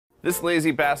This lazy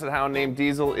Basset Hound named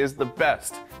Diesel is the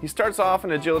best. He starts off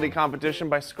an agility competition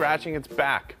by scratching its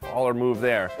back. Baller move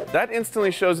there. That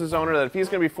instantly shows his owner that if he's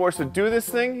going to be forced to do this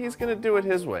thing, he's going to do it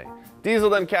his way.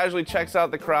 Diesel then casually checks out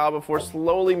the crowd before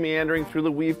slowly meandering through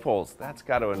the weave poles. That's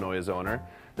got to annoy his owner.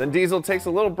 Then Diesel takes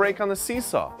a little break on the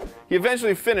seesaw. He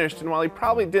eventually finished, and while he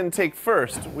probably didn't take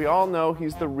first, we all know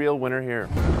he's the real winner here.